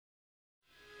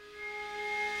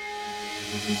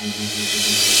Hello,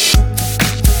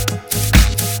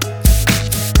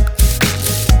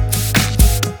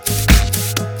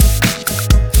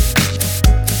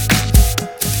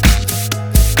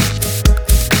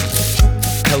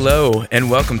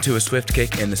 and welcome to A Swift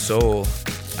Kick in the Soul.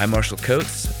 I'm Marshall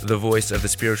Coates, the voice of the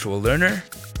spiritual learner,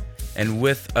 and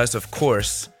with us, of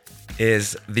course,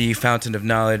 is the fountain of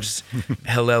knowledge,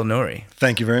 Hillel Nori.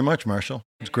 Thank you very much, Marshall.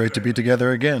 It's great to be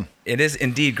together again. It is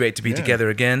indeed great to be together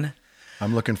again.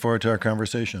 I'm looking forward to our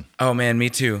conversation. Oh man, me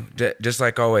too. Just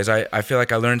like always, I feel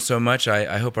like I learned so much.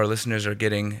 I hope our listeners are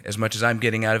getting as much as I'm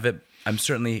getting out of it. I'm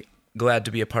certainly glad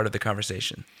to be a part of the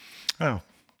conversation. Oh,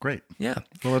 great. Yeah.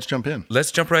 Well, let's jump in.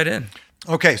 Let's jump right in.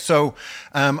 Okay, so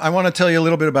I want to tell you a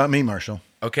little bit about me, Marshall.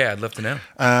 Okay, I'd love to know.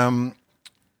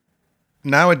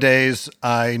 Nowadays,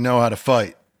 I know how to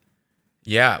fight.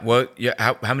 Yeah. Well,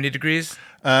 yeah. How many degrees?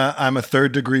 I'm a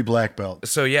third-degree black belt.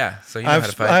 So you know how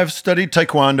to fight. I've studied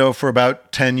Taekwondo for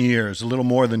about 10 years, a little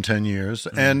more than 10 years.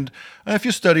 Mm. And if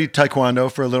you study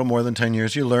Taekwondo for a little more than 10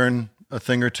 years, you learn a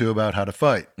thing or two about how to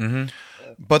fight. Mm-hmm.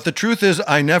 But the truth is,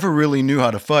 I never really knew how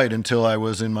to fight until I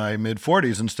was in my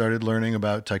mid-40s and started learning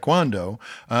about Taekwondo.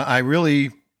 I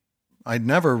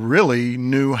never really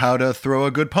knew how to throw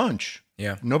a good punch.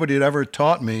 Yeah. Nobody had ever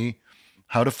taught me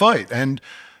how to fight. And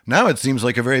now it seems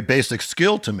like a very basic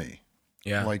skill to me.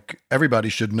 Yeah. Like everybody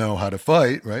should know how to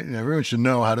fight, right? And everyone should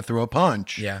know how to throw a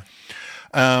punch. Yeah.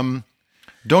 Don't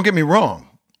get me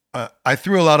wrong. I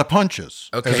threw a lot of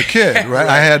punches as a kid, right?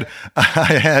 Right.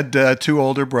 I had two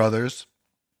older brothers.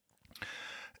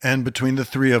 And between the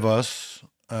three of us,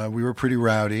 we were pretty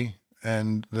rowdy,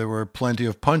 and there were plenty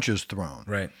of punches thrown.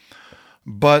 Right.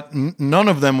 But none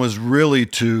of them was really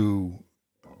to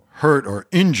hurt or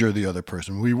injure the other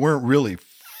person. We weren't really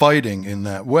fighting in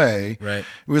that way. Right.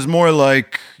 It was more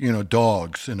like,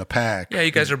 dogs in a pack. Yeah,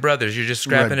 you guys are brothers. You're just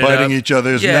scrapping it up. Biting each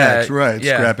other's necks. Right,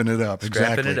 yeah. Scrapping it up.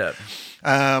 Scrapping Exactly. it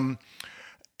up.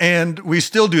 And we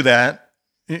still do that.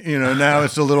 Now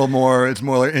it's it's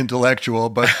more like intellectual,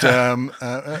 but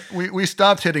we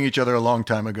stopped hitting each other a long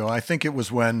time ago. I think it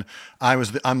was when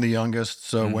I'm the youngest,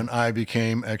 so when I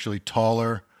became actually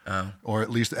taller, or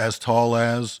at least as tall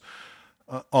as,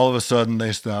 all of a sudden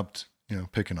they stopped,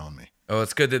 picking on me. Oh,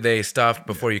 it's good that they stopped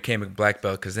before you came a black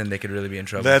belt, because then they could really be in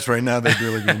trouble. That's right. Now they'd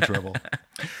really be in trouble.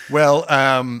 Well,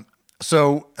 I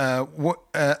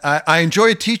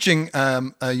enjoy teaching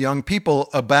young people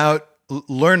about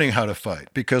learning how to fight,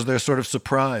 because they're sort of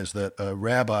surprised that a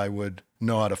rabbi would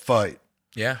know how to fight.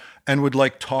 Yeah. And would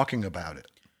like talking about it.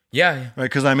 Yeah. Right?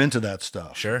 Because I'm into that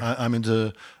stuff. Sure. I'm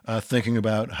into thinking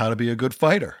about how to be a good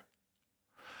fighter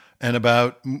and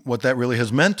about what that really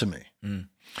has meant to me. Mm.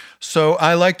 So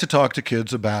I like to talk to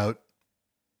kids about,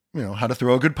 how to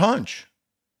throw a good punch.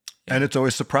 Yeah. And it's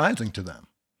always surprising to them.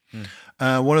 Mm.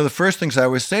 One of the first things I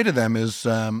always say to them is,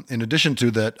 in addition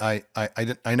to that, I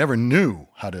never knew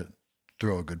how to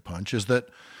throw a good punch, is that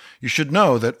you should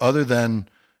know that other than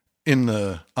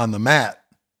on the mat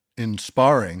in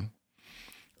sparring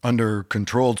under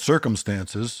controlled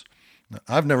circumstances,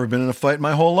 I've never been in a fight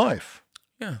my whole life.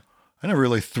 Yeah. I never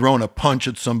really thrown a punch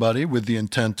at somebody with the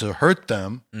intent to hurt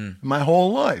them my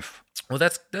whole life. Well,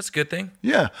 that's a good thing.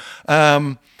 Yeah.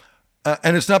 And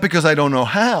it's not because I don't know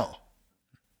how.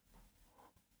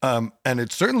 And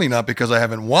it's certainly not because I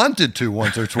haven't wanted to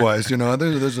once or twice.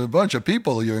 There's a bunch of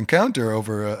people you encounter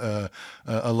over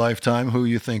a lifetime who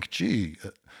you think, gee,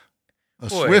 a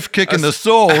swift kick in the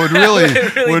soul would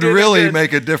really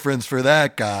make a difference for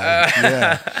that guy.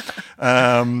 Yeah.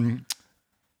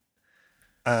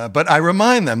 But I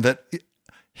remind them that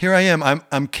here I am.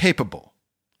 I'm capable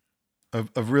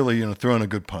of really throwing a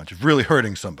good punch, of really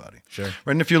hurting somebody. Sure.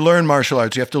 Right? And if you learn martial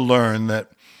arts, you have to learn that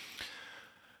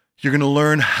you're going to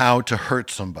learn how to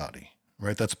hurt somebody,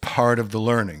 right? That's part of the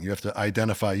learning. You have to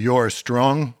identify your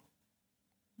strong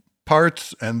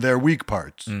parts and their weak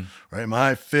parts, right?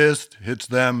 My fist hits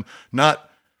them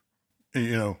not,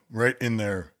 right in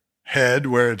their head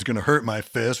where it's going to hurt my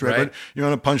fist, right? But you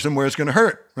want to punch them where it's going to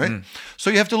hurt, right? So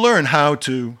you have to learn how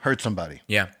to hurt somebody.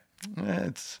 Yeah.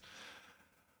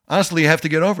 Honestly, you have to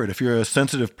get over it. If you're a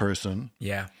sensitive person,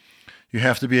 yeah, you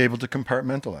have to be able to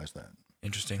compartmentalize that.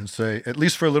 Interesting. And say, at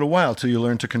least for a little while, till you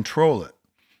learn to control it,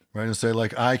 right? And say,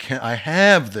 like, I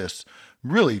have this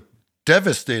really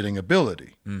devastating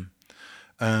ability,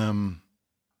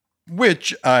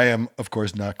 which I am, of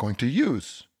course, not going to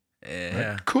use. Yeah.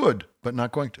 Right? Could, but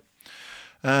not going to.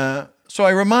 So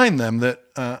I remind them that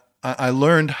I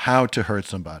learned how to hurt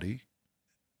somebody,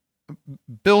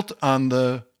 built on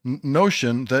the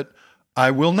notion that I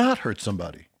will not hurt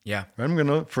somebody. Yeah. I'm going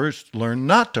to first learn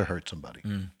not to hurt somebody.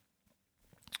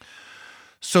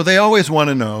 So they always want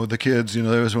to know, the kids, they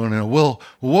always want to know, well,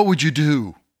 what would you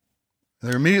do?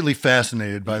 They're immediately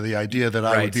fascinated by the idea that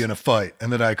I would be in a fight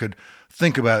and that I could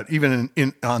think about, even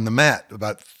on the mat,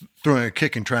 about throwing a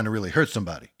kick and trying to really hurt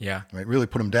somebody. Yeah. Right? Really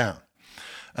put them down.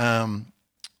 I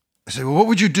say, well, what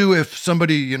would you do if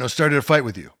somebody, started a fight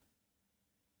with you?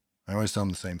 I always tell them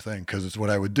the same thing because it's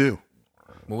what I would do.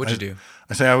 What would you do?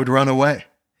 I say I would run away.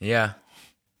 Yeah.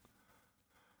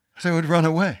 I say I would run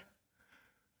away.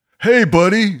 Hey,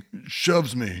 buddy,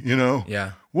 shoves me,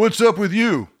 Yeah. What's up with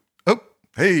you? Oh,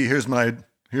 hey, here's my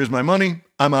money.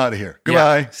 I'm out of here.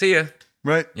 Goodbye. Yeah. See ya.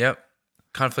 Right? Yep.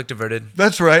 Conflict averted.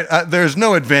 That's right. There's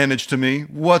no advantage to me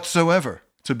whatsoever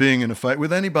to being in a fight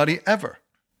with anybody ever.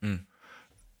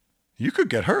 You could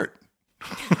get hurt.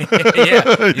 Yeah.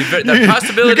 The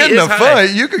possibility you get in is a high.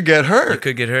 fight, you could get hurt. You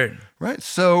could get hurt. Right.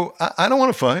 So I don't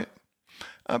want to fight.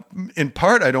 In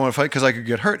part, I don't want to fight because I could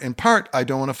get hurt. In part, I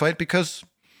don't want to fight because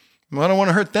I don't want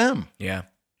to hurt them. Yeah.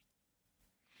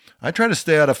 I try to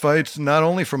stay out of fights not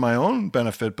only for my own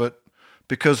benefit, but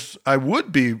because I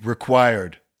would be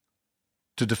required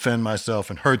to defend myself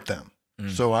and hurt them.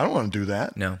 So I don't want to do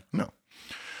that. No.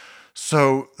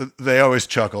 So they always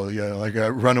chuckle, like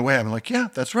run away. I'm like, yeah,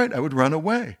 that's right. I would run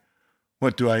away.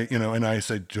 What do I, and I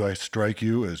say, do I strike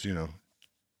you as,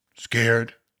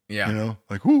 scared? Yeah.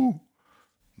 Like, ooh.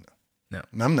 No.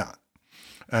 I'm not.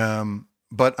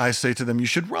 But I say to them, you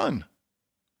should run.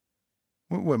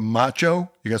 What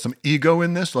macho? You got some ego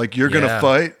in this? Like you're going to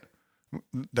fight?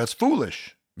 That's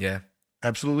foolish. Yeah.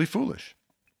 Absolutely foolish.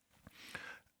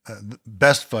 The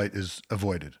best fight is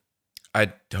avoided.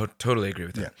 I totally agree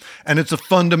with that. Yeah. And it's a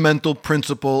fundamental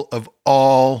principle of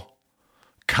all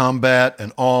combat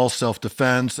and all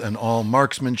self-defense and all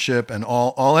marksmanship and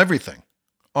all everything.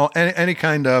 Any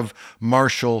kind of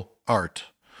martial art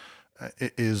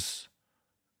it's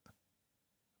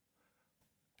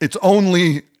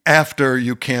only after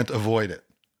you can't avoid it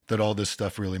that all this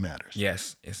stuff really matters.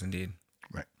 Yes, indeed.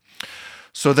 Right.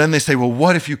 So then they say, well,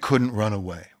 what if you couldn't run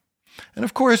away? And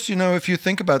of course, if you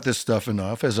think about this stuff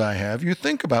enough, as I have, you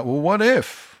think about, well, what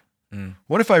if?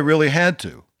 What if I really had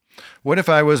to? What if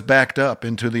I was backed up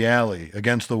into the alley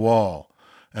against the wall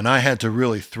and I had to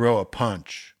really throw a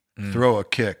punch, throw a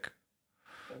kick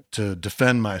to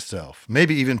defend myself,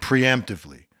 maybe even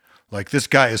preemptively? Like this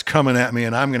guy is coming at me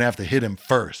and I'm going to have to hit him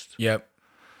first. Yep.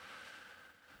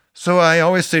 So I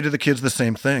always say to the kids the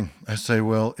same thing. I say,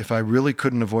 well, if I really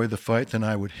couldn't avoid the fight, then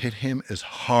I would hit him as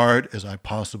hard as I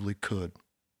possibly could.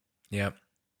 Yep.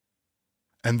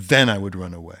 And then I would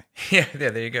run away. Yeah,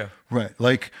 there you go. Right.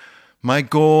 Like my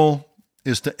goal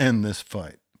is to end this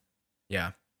fight.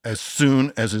 Yeah. As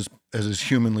soon as is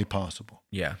humanly possible.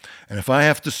 Yeah. And if I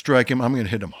have to strike him, I'm going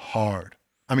to hit him hard.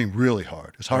 I mean, really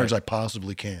hard, as hard as I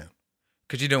possibly can.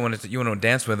 Because you don't want to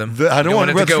dance with him. I don't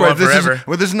want it to go on forever.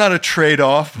 This is not a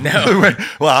trade-off. No.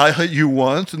 Well, I hit you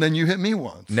once, and then you hit me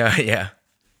once. No, yeah.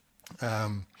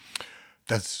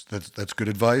 That's good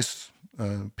advice.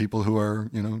 People who are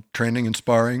training and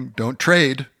sparring, don't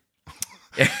trade.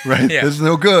 Right? Yeah. This is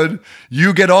no good.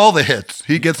 You get all the hits.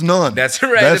 He gets none. That's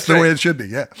right. That's the way it should be.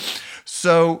 Yeah.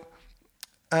 So,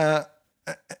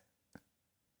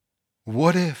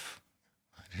 what if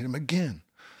I hit him again?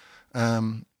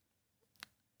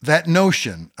 That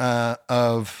notion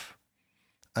of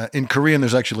in Korean,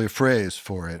 there's actually a phrase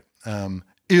for it.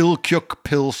 Il-kyuk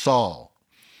pil sol.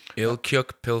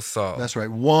 Il-kyuk pil sol. That's right.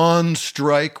 One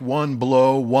strike, one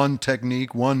blow, one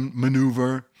technique, one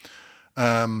maneuver.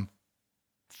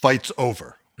 Fight's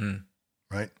over.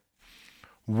 Right?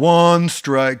 One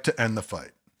strike to end the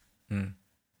fight.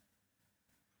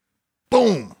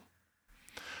 Boom.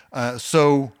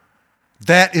 So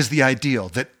that is the ideal,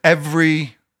 that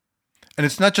and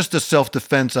it's not just a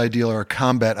self-defense ideal or a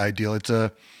combat ideal. It's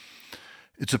a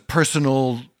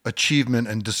personal achievement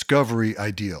and discovery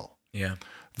ideal. Yeah.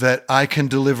 That I can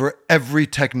deliver every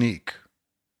technique,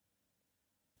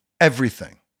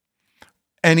 everything,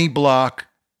 any block,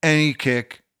 any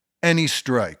kick, any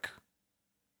strike,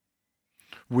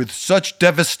 with such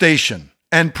devastation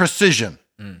and precision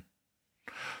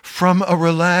from a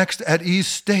relaxed, at ease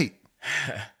state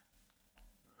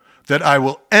that I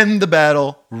will end the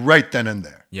battle right then and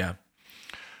there. Yeah.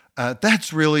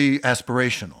 That's really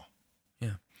aspirational.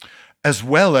 Yeah. As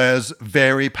well as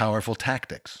very powerful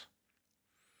tactics.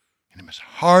 And as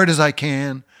hard as I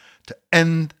can to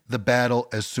end the battle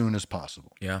as soon as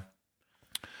possible. Yeah.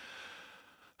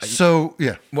 So,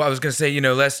 yeah. Well, I was going to say,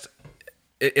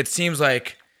 it seems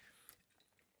like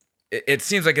at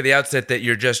the outset that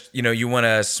you're just, you want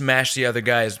to smash the other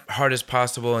guy as hard as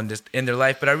possible and just end their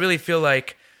life. But I really feel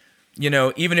like,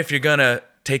 even if you're going to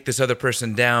take this other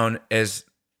person down as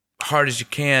hard as you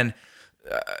can,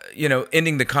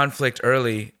 ending the conflict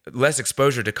early, less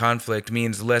exposure to conflict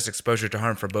means less exposure to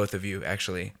harm for both of you,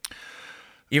 actually.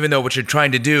 Even though what you're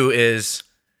trying to do is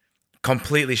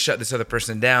completely shut this other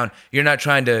person down, you're not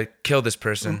trying to kill this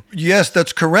person. Yes,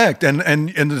 that's correct. And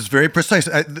it's very precise.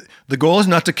 The goal is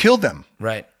not to kill them.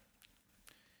 Right.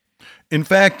 In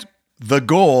fact, the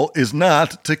goal is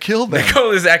not to kill them. The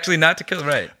goal is actually not to kill,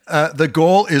 right. The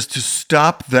goal is to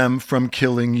stop them from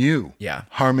killing you, Yeah.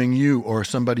 harming you or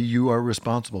somebody you are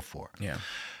responsible for. Yeah.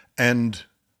 And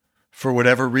for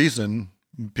whatever reason,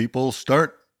 people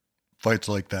start fights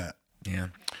like that. Yeah.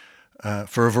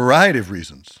 For a variety of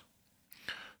reasons.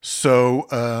 So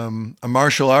a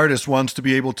martial artist wants to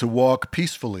be able to walk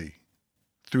peacefully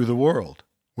through the world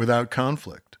without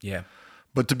conflict. Yeah.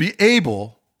 But to be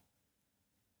able,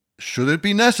 should it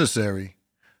be necessary,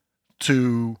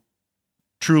 to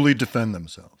truly defend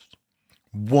themselves.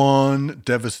 One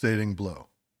devastating blow.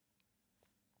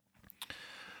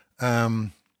 Now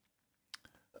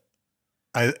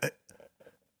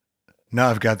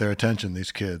I've got their attention,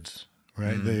 these kids,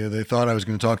 right? They thought I was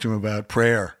going to talk to them about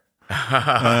prayer.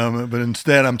 But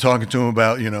instead I'm talking to them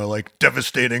about, like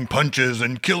devastating punches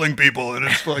and killing people. And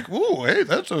it's like, whoa, hey,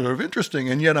 that's sort of interesting.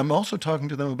 And yet I'm also talking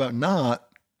to them about not.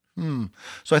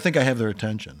 So I think I have their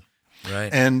attention.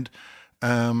 Right. And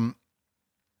I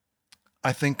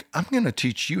think I'm going to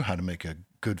teach you how to make a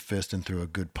good fist and throw a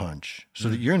good punch so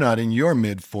that you're not in your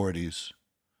mid-40s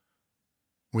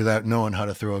without knowing how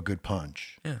to throw a good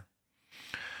punch. Yeah.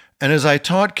 And as I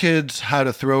taught kids how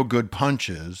to throw good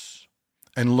punches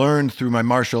and learned through my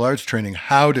martial arts training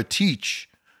how to teach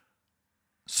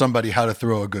somebody how to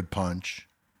throw a good punch,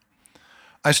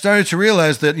 I started to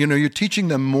realize that, you're teaching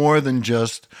them more than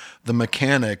just the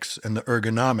mechanics and the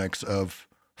ergonomics of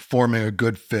forming a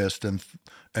good fist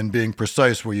and being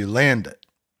precise where you land it,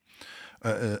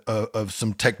 of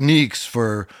some techniques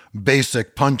for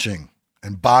basic punching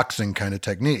and boxing kind of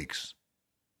techniques.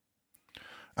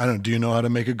 I don't know, do you know how to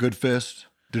make a good fist?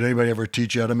 Did anybody ever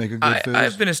teach you how to make a good fist?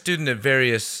 I've been a student of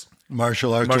various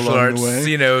martial arts along the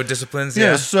way. Disciplines.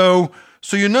 Yeah, so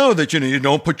you know that you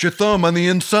don't put your thumb on the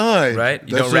inside. Right.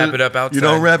 You don't wrap it up outside. You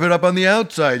don't wrap it up on the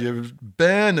outside. You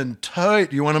bend and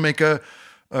tight. You want to make a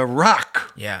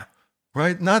rock. Yeah.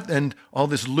 Right? And all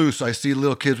this loose. I see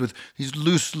little kids with these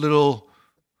loose little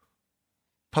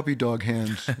puppy dog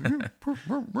hands.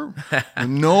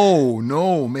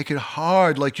 No, make it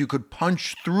hard, like you could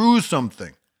punch through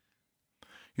something.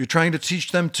 You're trying to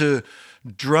teach them to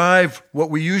drive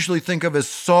what we usually think of as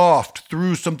soft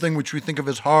through something which we think of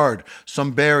as hard,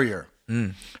 some barrier.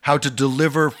 How to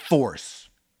deliver force.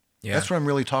 Yeah. That's what I'm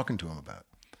really talking to them about.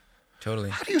 Totally.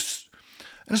 How do you,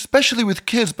 and especially with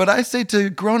kids, but I say to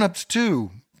grown-ups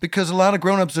too, because a lot of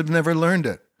grown-ups have never learned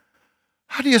it.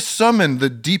 How do you summon the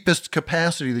deepest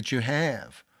capacity that you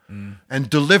have and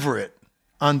deliver it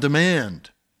on demand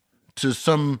to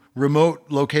some remote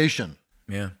location?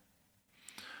 Yeah.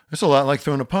 It's a lot like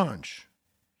throwing a punch.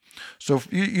 So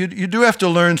you do have to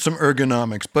learn some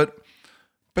ergonomics, but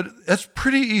that's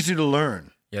pretty easy to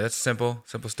learn. Yeah, that's simple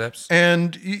steps.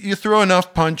 And you throw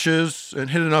enough punches and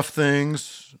hit enough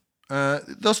things,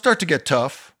 they'll start to get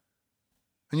tough.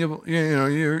 And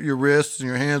your wrists and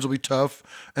your hands will be tough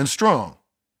and strong.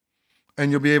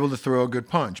 And you'll be able to throw a good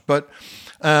punch. But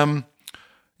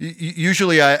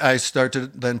usually I start to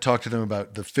then talk to them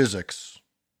about the physics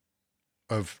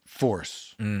of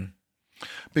force.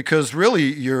 Because really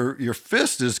your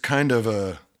fist is kind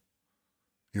of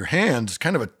your hand is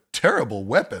kind of a terrible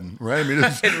weapon, right? I mean,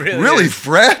 it's it really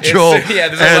fragile.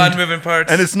 There's a lot of moving parts.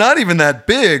 And it's not even that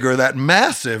big or that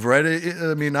massive, right?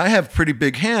 I mean, I have pretty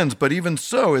big hands, but even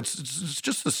so, it's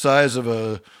just the size of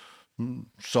a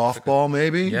softball,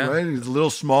 maybe, right? It's a little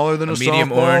smaller than a medium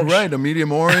softball, orange. right? A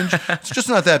medium orange. It's just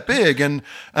not that big. And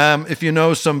if you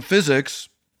know some physics,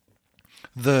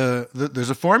 there's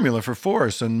a formula for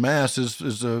force, and mass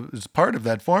is part of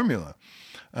that formula.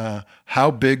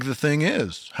 How big the thing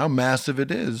is, how massive it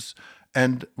is,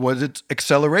 and what its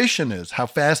acceleration is, how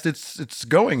fast it's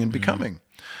going and becoming.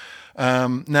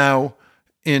 Now,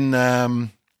 in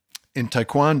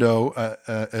Taekwondo,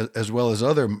 as well as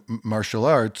other martial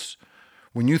arts,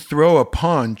 when you throw a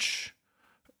punch,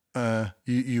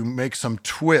 you make some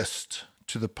twist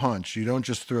to the punch. You don't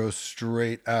just throw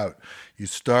straight out. You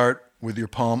start with your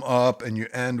palm up and you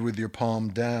end with your palm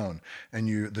down.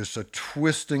 And there's a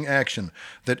twisting action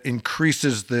that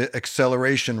increases the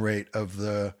acceleration rate of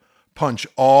the punch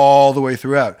all the way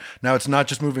throughout. Now, it's not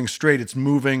just moving straight, it's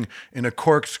moving in a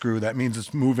corkscrew. That means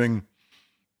it's moving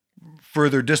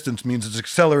further distance, means it's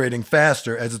accelerating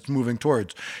faster as it's moving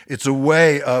towards. It's a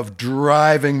way of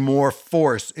driving more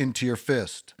force into your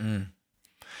fist. And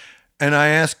I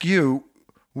ask you,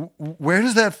 Where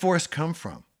does that force come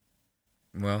from?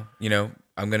 Well,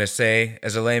 I'm going to say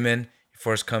as a layman,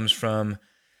 force comes from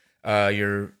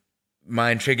your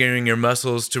mind triggering your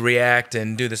muscles to react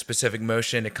and do the specific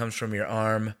motion. It comes from your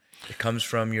arm. It comes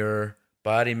from your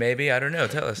body, maybe. I don't know.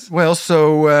 Tell us. Well,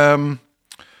 so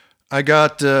I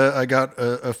got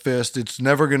a fist. It's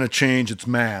never going to change its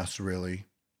mass, really.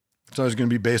 It's always going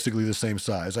to be basically the same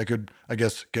size. I could, I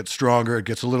guess, get stronger. It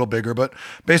gets a little bigger, but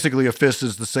basically a fist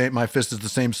is the same. My fist is the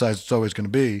same size it's always going to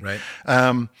be.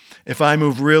 Right. If I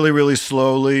move really, really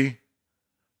slowly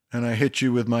and I hit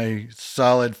you with my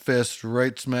solid fist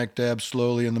right smack dab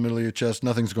slowly in the middle of your chest,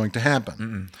 nothing's going to happen.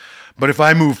 Mm-mm. But if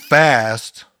I move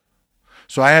fast,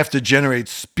 so I have to generate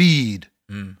speed,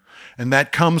 and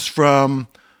that comes from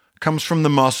the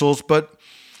muscles, but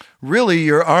really,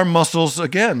 your arm muscles,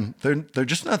 again, they're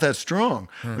just not that strong.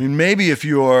 I mean, maybe if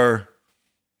you're,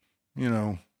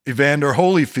 Evander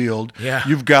Holyfield,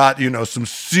 you've got, some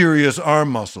serious arm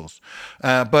muscles.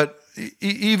 But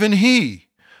even he,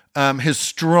 his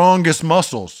strongest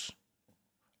muscles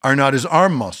are not his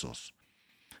arm muscles.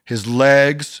 His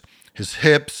legs, his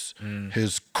hips,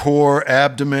 his core,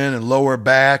 abdomen, and lower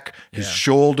back, his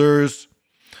shoulders,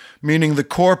 meaning the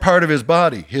core part of his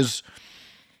body, his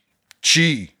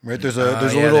chi, right? There's a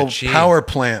little power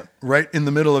plant right in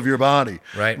the middle of your body,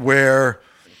 right? Where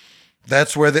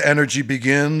that's where the energy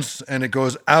begins, and it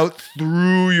goes out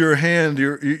through your hand.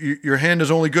 Your hand is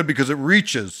only good because it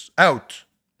reaches out.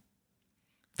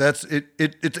 That's it.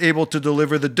 It's able to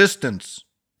deliver the distance.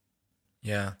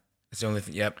 Yeah, it's the only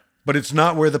thing. Yep. But it's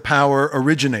not where the power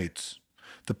originates.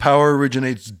 The power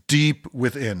originates deep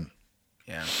within.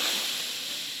 Yeah.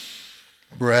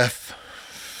 Breath.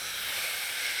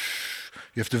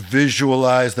 You have to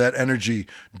visualize that energy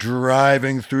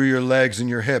driving through your legs and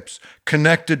your hips,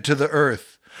 connected to the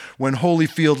earth. When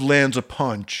Holyfield lands a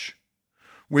punch,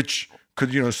 which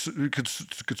could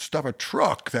stop a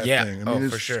truck, that thing. I mean,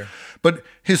 for sure. But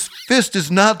his fist is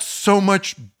not so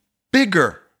much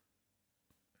bigger.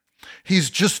 He's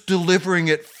just delivering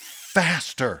it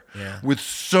faster with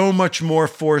so much more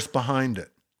force behind it.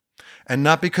 And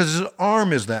not because his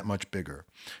arm is that much bigger.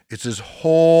 It's his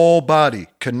whole body,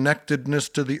 connectedness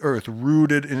to the earth,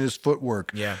 rooted in his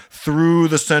footwork, through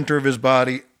the center of his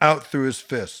body, out through his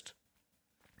fist.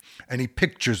 And he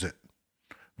pictures it,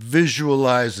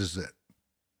 visualizes it,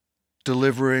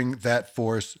 delivering that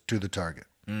force to the target.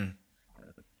 Yeah.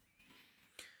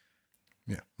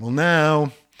 Well,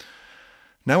 now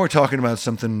we're talking about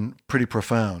something pretty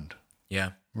profound.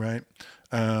 Yeah. Right?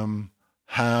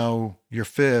 How your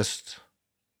fist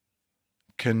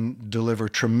can deliver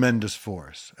tremendous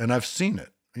force. And I've seen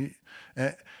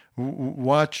it.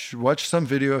 Watch some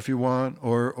video if you want,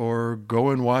 or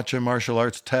go and watch a martial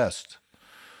arts test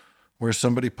where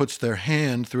somebody puts their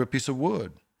hand through a piece of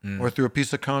wood or through a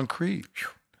piece of concrete.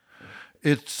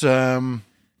 It's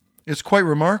quite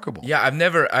remarkable. Yeah,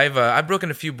 I've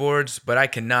broken a few boards, but I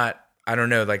cannot. I don't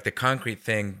know. Like the concrete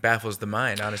thing baffles the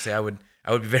mind. Honestly, I would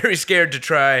be very scared to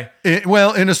try.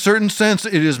 Well, in a certain sense,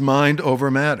 it is mind over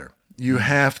matter. You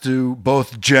have to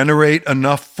both generate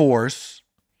enough force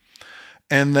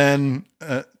and then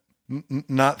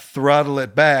not throttle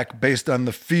it back based on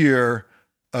the fear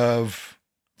of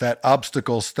that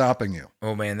obstacle stopping you.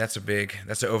 Oh man, that's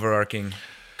an overarching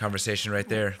conversation right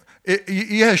there.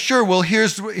 Yeah, sure. Well,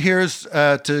 here's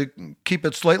to keep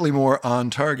it slightly more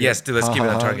on target. Yes, let's keep it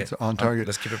on target. On target.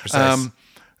 Let's keep it precise.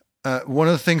 One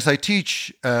of the things I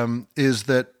teach is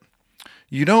that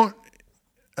you don't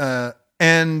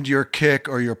end your kick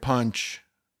or your punch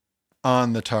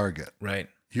on the target. Right.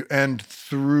 You end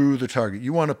through the target.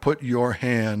 You want to put your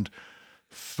hand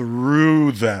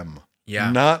through them,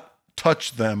 not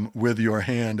touch them with your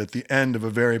hand at the end of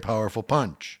a very powerful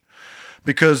punch.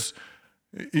 Because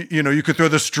you could throw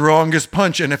the strongest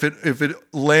punch, and if it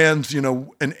lands,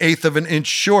 an eighth of an inch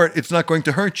short, it's not going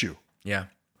to hurt you. Yeah.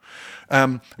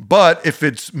 But if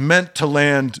it's meant to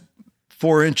land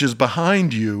 4 inches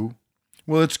behind you,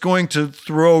 well, it's going to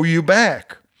throw you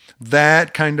back.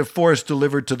 That kind of force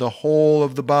delivered to the whole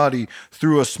of the body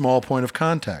through a small point of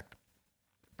contact.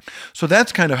 So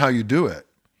that's kind of how you do it,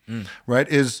 right?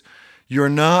 Is you're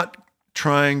not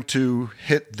trying to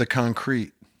hit the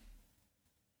concrete.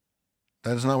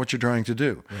 That is not what you're trying to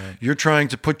do. Right. You're trying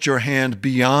to put your hand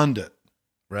beyond it.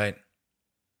 Right.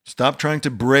 Stop trying to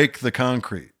break the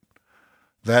concrete.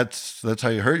 That's how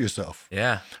you hurt yourself.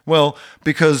 Yeah. Well,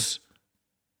 because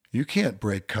you can't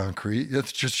break concrete.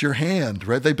 It's just your hand,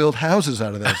 right? They build houses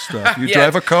out of that stuff. You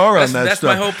drive a car on that stuff. That's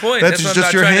my whole point. That's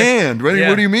just your hand, right? Yeah.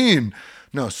 What do you mean?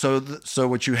 No, so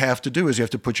what you have to do is you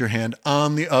have to put your hand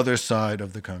on the other side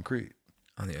of the concrete.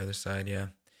 On the other side, yeah.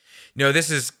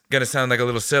 this is gonna sound like a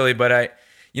little silly, but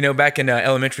back in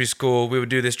elementary school, we would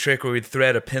do this trick where we'd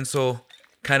thread a pencil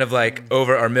kind of like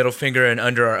over our middle finger and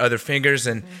under our other fingers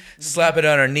and slap it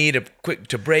on our knee to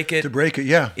break it. To break it,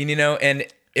 yeah. And, and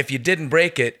if you didn't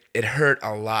break it, it hurt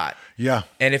a lot. Yeah.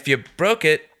 And if you broke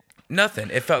it,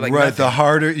 nothing. It felt like right. nothing. The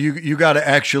harder you got to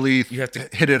actually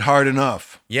hit it hard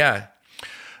enough. Yeah.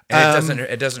 And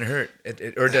it doesn't hurt.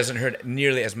 It doesn't hurt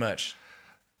nearly as much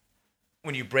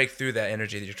when you break through that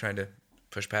energy that you're trying to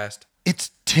push past. It's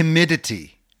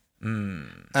timidity.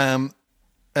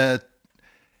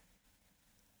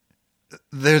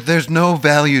 There's no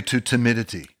value to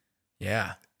timidity.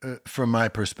 Yeah. From my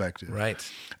perspective. Right.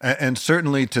 And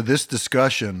certainly to this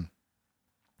discussion,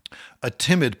 a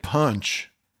timid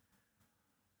punch,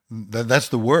 that's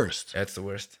the worst. That's the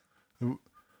worst.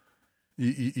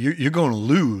 You're going to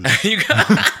lose.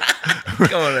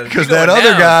 Because that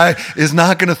other guy is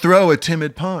not going to throw a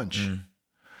timid punch.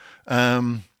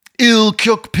 Il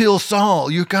kyuk pil sol.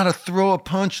 You got to throw a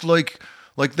punch like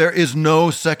there is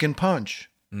no second punch.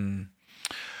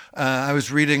 I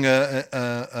was reading a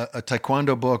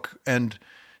Taekwondo book, and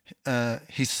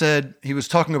he said he was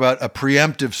talking about a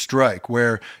preemptive strike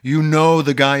where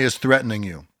the guy is threatening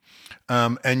you,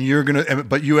 and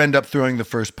but you end up throwing the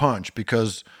first punch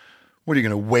because what are you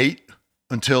going to wait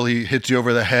until he hits you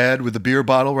over the head with the beer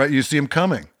bottle? Right, you see him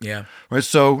coming. Yeah. Right.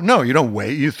 So no, you don't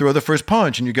wait. You throw the first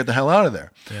punch and you get the hell out of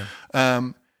there.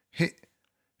 Yeah.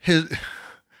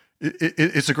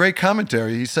 It's a great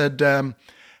commentary. He said.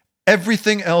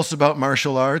 Everything else about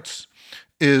martial arts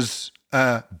is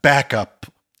backup.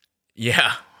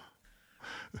 Yeah.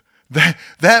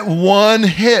 That one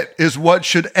hit is what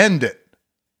should end it.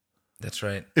 That's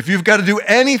right. If you've got to do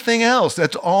anything else,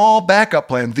 that's all backup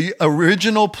plan. The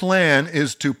original plan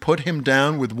is to put him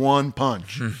down with one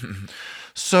punch.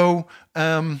 So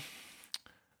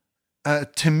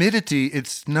timidity,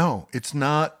 it's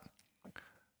not.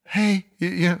 Hey,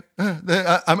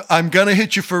 I'm gonna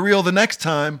hit you for real the next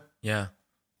time. Yeah.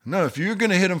 No, if you're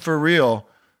gonna hit him for real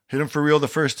the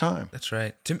first time. That's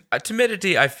right.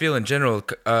 Timidity, I feel in general,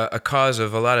 a cause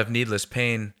of a lot of needless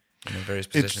pain in various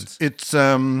positions.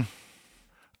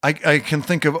 I can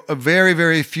think of a very,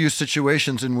 very few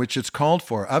situations in which it's called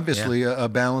for. Obviously, a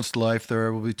balanced life,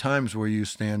 there will be times where you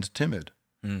stand timid,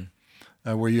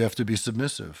 where you have to be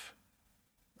submissive.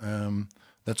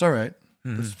 That's all right.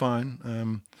 That's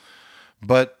fine.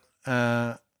 But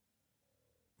to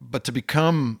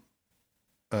become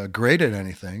great at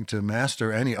anything, to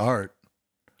master any art,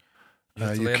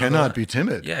 you cannot be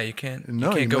timid. Yeah, you can't.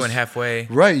 No, you can't go in halfway.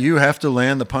 Right, you have to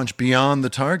land the punch beyond the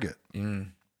target,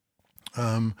 and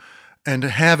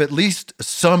have at least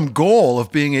some goal of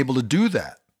being able to do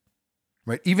that.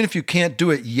 Right, even if you can't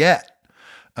do it yet,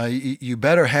 you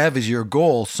better have as your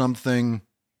goal something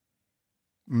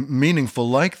meaningful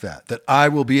like that I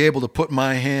will be able to put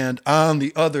my hand on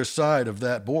the other side of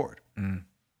that board.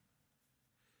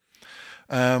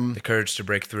 The courage to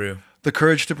break through. The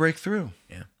courage to break through.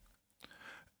 Yeah.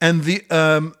 And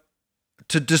to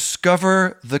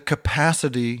discover the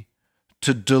capacity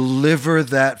to deliver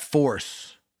that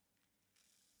force.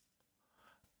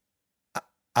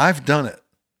 I've done it.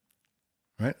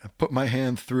 Right? I put my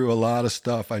hand through a lot of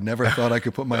stuff I never thought I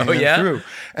could put my hand through.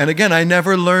 And again, I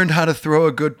never learned how to throw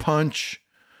a good punch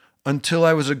until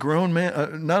I was a grown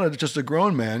man, not just a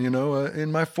grown man,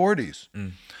 in my 40s.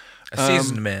 A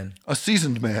seasoned man. A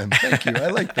seasoned man. Thank you. I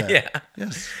like that. Yeah.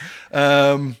 Yes.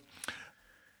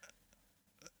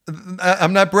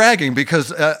 I'm not bragging because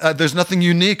there's nothing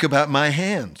unique about my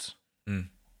hands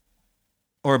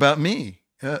or about me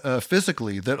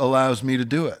physically that allows me to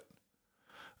do it.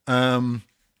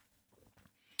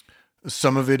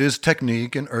 Some of it is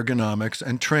technique and ergonomics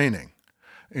and training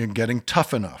and getting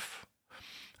tough enough,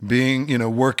 being,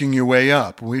 working your way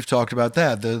up. We've talked about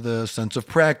that, the sense of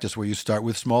practice where you start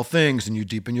with small things and you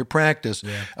deepen your practice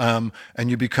and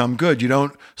you become good. You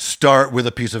don't start with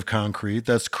a piece of concrete.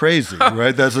 That's crazy,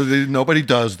 right? Nobody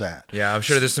does that. Yeah, I'm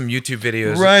sure there's some YouTube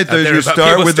videos. Right, you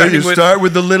start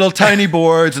with the little tiny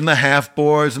boards and the half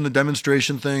boards and the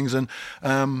demonstration things and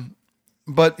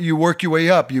but you work your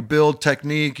way up. You build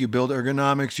technique, you build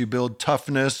ergonomics, you build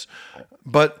toughness.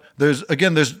 But there's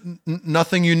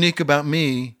nothing unique about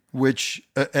me which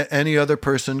any other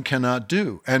person cannot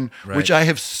do, and which I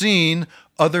have seen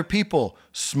other people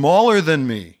smaller than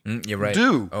me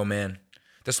do. Oh man,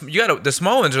 the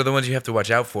small ones are the ones you have to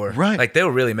watch out for. Right, like they'll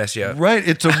really mess you up. Right,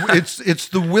 it's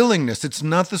the willingness. It's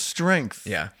not the strength.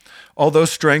 Yeah, although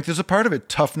strength is a part of it,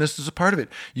 toughness is a part of it.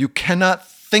 You cannot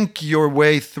think your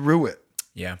way through it.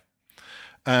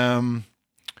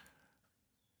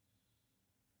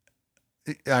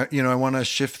 I want to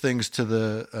shift things to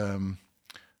the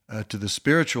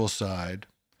spiritual side,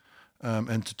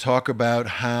 and to talk about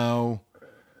how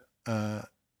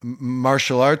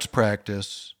martial arts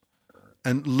practice,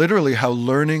 and literally how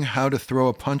learning how to throw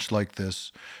a punch like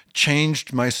this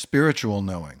changed my spiritual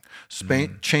knowing,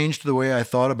 changed the way I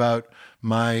thought about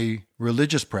my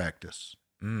religious practice.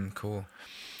 Cool.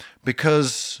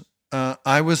 Because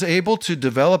I was able to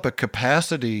develop a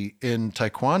capacity in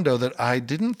Taekwondo that I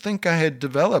didn't think I had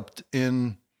developed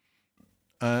in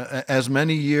as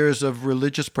many years of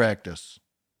religious practice.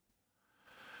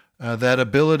 That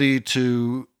ability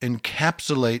to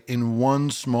encapsulate in one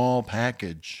small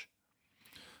package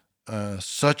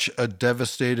such a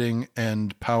devastating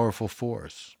and powerful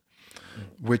force,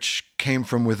 which came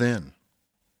from within,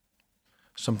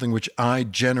 something which I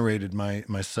generated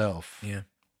myself. Yeah.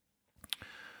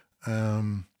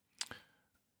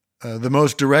 The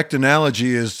most direct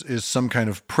analogy is some kind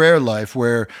of prayer life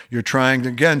where you're trying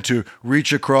again to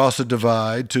reach across a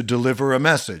divide to deliver a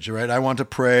message. Right? I want to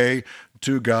pray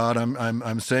to God.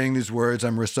 I'm saying these words.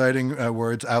 I'm reciting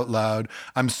words out loud.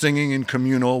 I'm singing in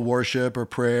communal worship or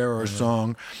prayer or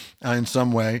song in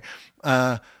some way.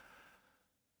 And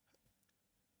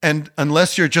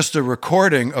unless you're just a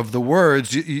recording of the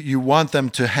words, you want them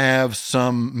to have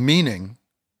some meaning.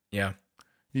 Yeah.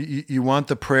 You want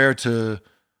the prayer to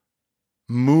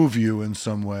move you in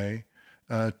some way,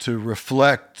 to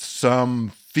reflect some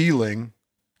feeling.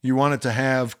 You want it to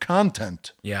have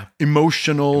content,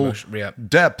 emotional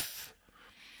depth,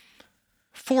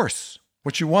 force.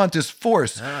 What you want is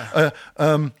force. A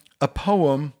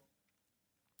poem,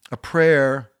 a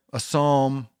prayer, a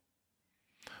psalm.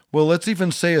 Well, let's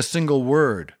even say a single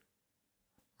word,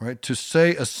 right? To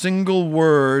say a single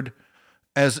word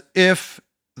as if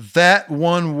that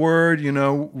one word,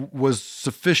 was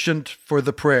sufficient for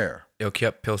the prayer.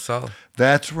 Yokyep Pilsal.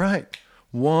 That's right.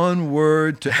 One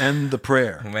word to end the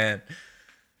prayer. Man.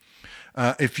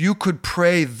 If you could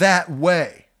pray that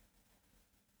way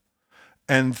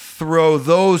and throw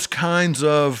those kinds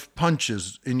of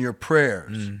punches in your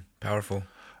prayers. Powerful.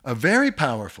 Very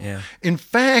powerful. Yeah. In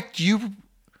fact, you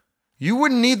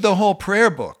wouldn't need the whole prayer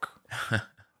book.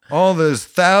 All those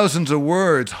thousands of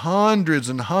words, hundreds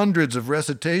and hundreds of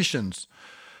recitations.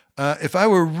 If I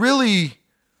were really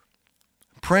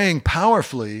praying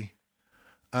powerfully,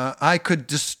 I could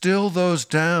distill those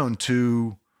down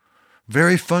to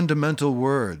very fundamental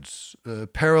words,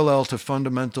 parallel to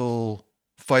fundamental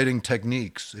fighting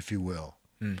techniques, if you will,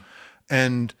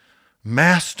 and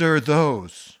master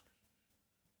those.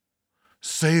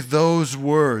 Say those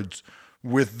words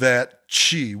with that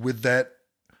chi, with that.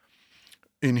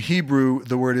 In Hebrew,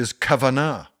 the word is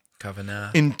kavanah. Kavanah.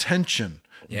 Intention,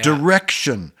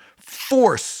 direction,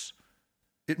 force.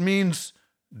 It means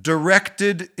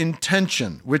directed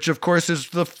intention, which of course is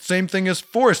the same thing as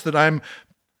force, that I'm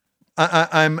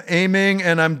aiming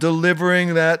and I'm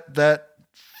delivering that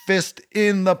fist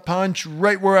in the punch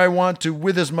right where I want to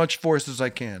with as much force as I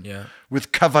can. Yeah.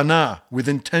 With kavanah, with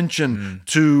intention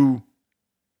to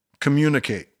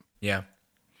communicate. Yeah.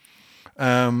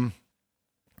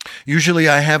 Usually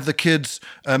I have the kids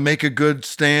make a good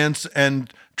stance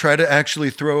and try to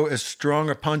actually throw as strong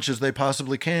a punch as they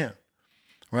possibly can,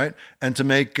 right? And to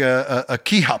make a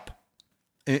kihap.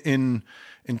 In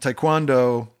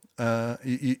Taekwondo,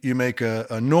 you make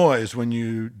a noise when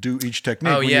you do each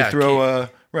technique. When you throw a...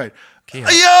 Right.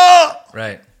 Yeah!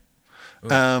 Right. Ooh, I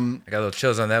got a little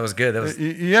chills on that. Was good. That was...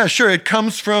 yeah, sure. It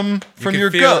comes from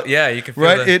your feel, gut. Yeah, you can feel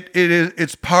right?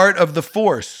 It's part of the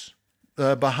force.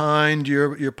 Behind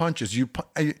your punches, you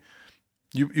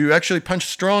actually punch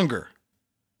stronger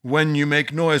when you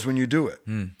make noise when you do it.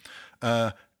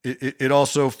 It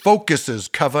also focuses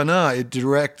kavanah.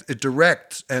 It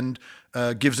directs and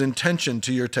gives intention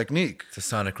to your technique. It's a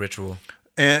sonic ritual.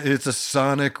 And it's a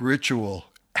sonic ritual.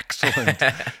 Excellent.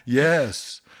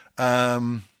 Yes.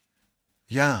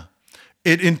 Yeah.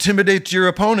 It intimidates your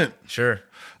opponent. Sure.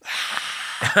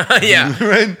 Yeah.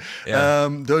 Right? Yeah.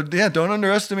 Don't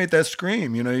underestimate that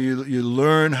scream. You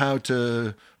learn how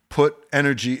to put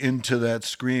energy into that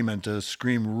scream and to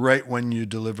scream right when you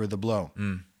deliver the blow.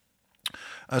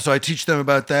 So I teach them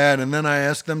about that, and then I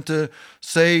ask them to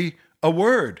say a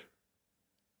word.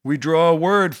 We draw a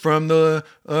word from the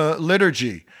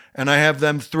liturgy, and I have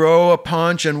them throw a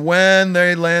punch, and when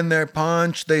they land their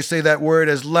punch, they say that word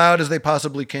as loud as they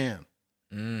possibly can.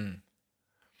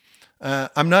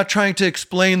 I'm not trying to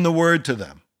explain the word to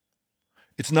them.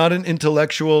 It's not an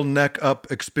intellectual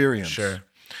neck-up experience. Sure.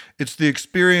 It's the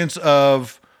experience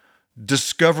of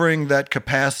discovering that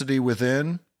capacity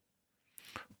within,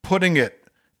 putting it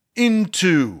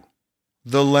into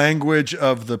the language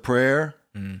of the prayer,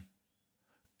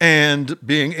 and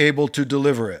being able to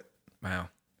deliver it. Wow.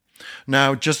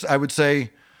 Now, I would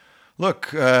say, look,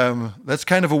 that's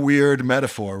kind of a weird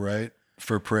metaphor, right?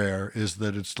 For prayer, is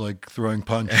that it's like throwing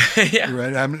punches, Yeah.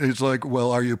 right? It's like,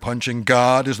 well, are you punching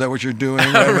God? Is that what you're doing?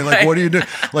 Right? I mean, like, Right. what do you do?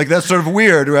 Like, that's sort of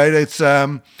weird, right? It's,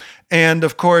 and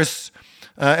of course,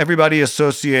 everybody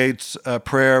associates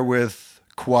prayer with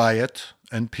quiet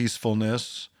and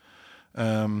peacefulness.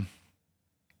 On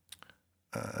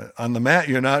the mat,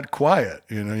 you're not quiet.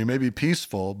 You know, you may be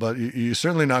peaceful, but you're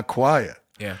certainly not quiet.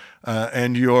 Yeah.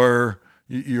 And you're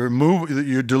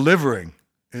delivering.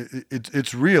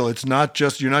 It's real. It's not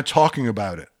just, you're not talking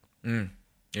about it.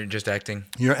 You're just acting.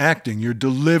 You're acting. You're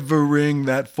delivering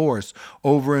that force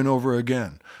over and over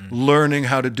again, learning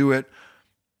how to do it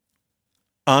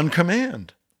on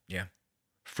command. Yeah.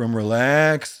 From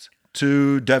relaxed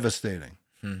to devastating.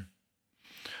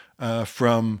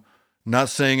 From not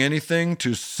saying anything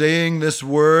to saying this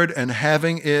word and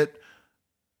having it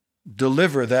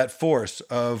deliver that force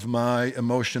of my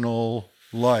emotional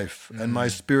life and my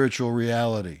spiritual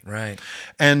reality. Right.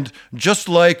 And just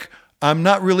like I'm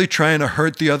not really trying to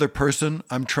hurt the other person,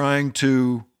 I'm trying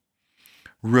to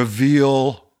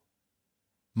reveal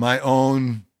my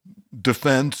own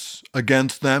defense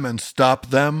against them and stop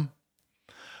them.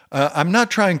 I'm not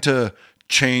trying to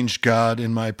change God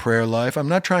in my prayer life. I'm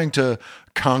not trying to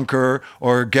conquer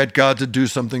or get God to do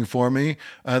something for me.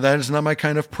 That is not my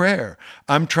kind of prayer.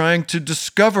 I'm trying to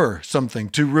discover something,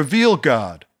 to reveal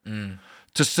God.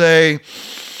 To say,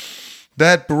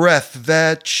 that breath,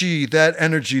 that chi, that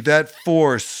energy, that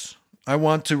force, I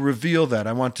want to reveal that.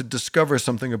 I want to discover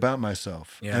something about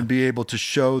myself and be able to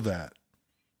show that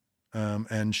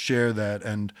and share that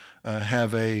and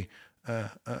have a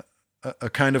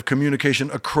kind of communication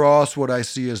across what I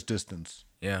see as distance.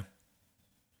 Yeah.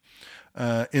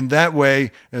 In that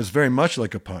way, it's very much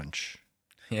like a punch.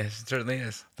 Yes, it certainly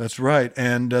is. That's right.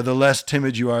 And the less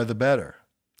timid you are, the better.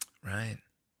 Right.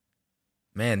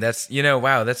 Man, that's,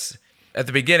 wow, that's, at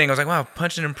the beginning, I was like, wow,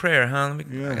 punching in prayer, huh?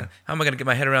 How am I going to get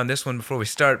my head around this one before we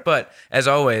start? But as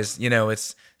always,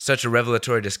 it's such a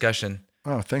revelatory discussion.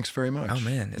 Oh, thanks very much. Oh,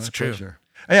 man, it's My true. Pleasure.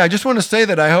 Hey, I just want to say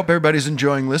that I hope everybody's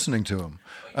enjoying listening to them.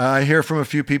 I hear from a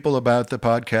few people about the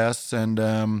podcasts, and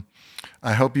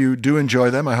I hope you do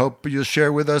enjoy them. I hope you'll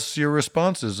share with us your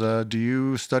responses. Do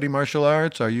you study martial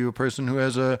arts? Are you a person who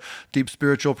has a deep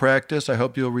spiritual practice? I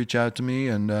hope you'll reach out to me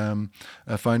and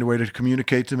find a way to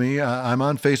communicate to me. I'm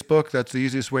on Facebook. That's the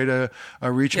easiest way to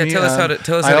reach me. Tell us how to I get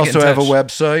in also have a touch.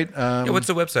 website. What's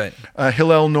the website?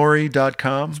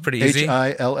 HillelNorrie.com. It's pretty easy.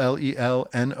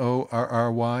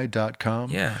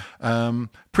 HillelNorry.com. Yeah.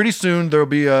 Pretty soon there'll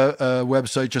be a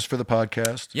website just for the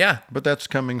podcast. Yeah. But that's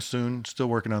coming soon. Still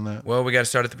working on that. Well, we got to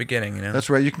start at the beginning, That's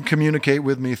right. You can communicate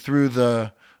with me through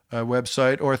the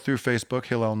website or through Facebook,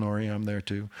 Hillel Norrie. I'm there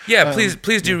too. Yeah,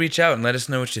 please do reach out and let us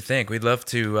know what you think. We'd love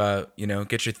to,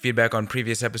 get your feedback on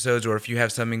previous episodes, or if you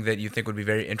have something that you think would be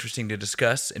very interesting to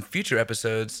discuss in future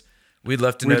episodes, we'd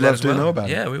love to know that as well. We'd love to know about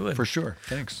it. Yeah, we would. For sure.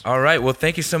 Thanks. All right. Well,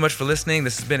 thank you so much for listening.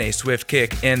 This has been a Swift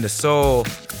Kick in the Soul.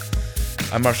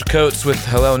 I'm Marshall Coates with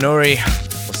Hillel Norrie.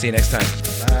 We'll see you next time.